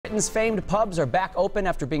Britain's famed pubs are back open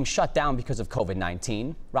after being shut down because of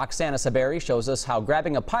COVID-19. Roxana Saberi shows us how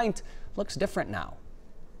grabbing a pint looks different now.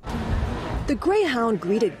 The Greyhound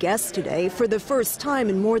greeted guests today for the first time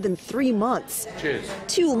in more than 3 months. Cheers.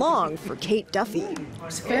 Too long for Kate Duffy.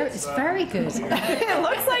 It's very good. It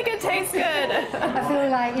looks like it tastes good. I feel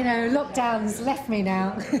like, lockdown's left me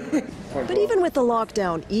now. But even with the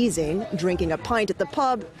lockdown easing, drinking a pint at the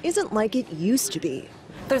pub isn't like it used to be.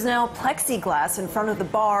 There's now plexiglass in front of the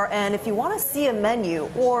bar, and if you want to see a menu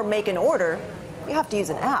or make an order, you have to use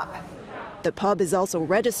an app. The pub is also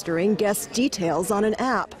registering guest details on an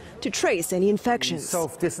app to trace any infections.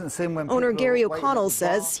 Self-distancing when Owner Gary O'Connell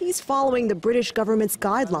says he's following the British government's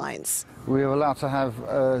guidelines. We are allowed to have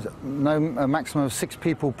a maximum of 6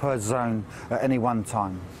 people per zone at any one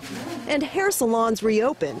time. And hair salons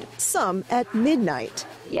reopened, some at midnight.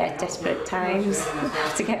 Yeah, desperate times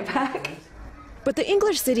to get back. But the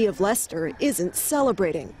English city of Leicester isn't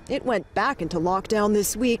celebrating. It went back into lockdown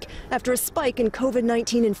this week after a spike in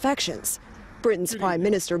COVID-19 infections. Britain's Prime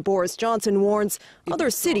Minister Boris Johnson warns other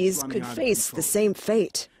cities could face the same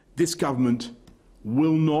fate. This government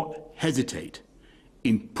will not hesitate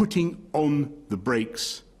in putting on the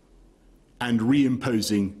brakes and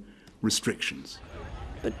reimposing restrictions.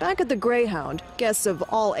 But back at the Greyhound, guests of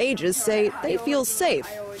all ages say they feel safe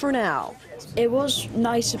for now. It was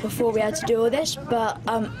nicer before we had to do all this, but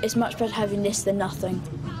it's much better having this than nothing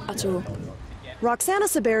at all. Roxana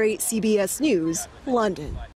Saberi, CBS News, London.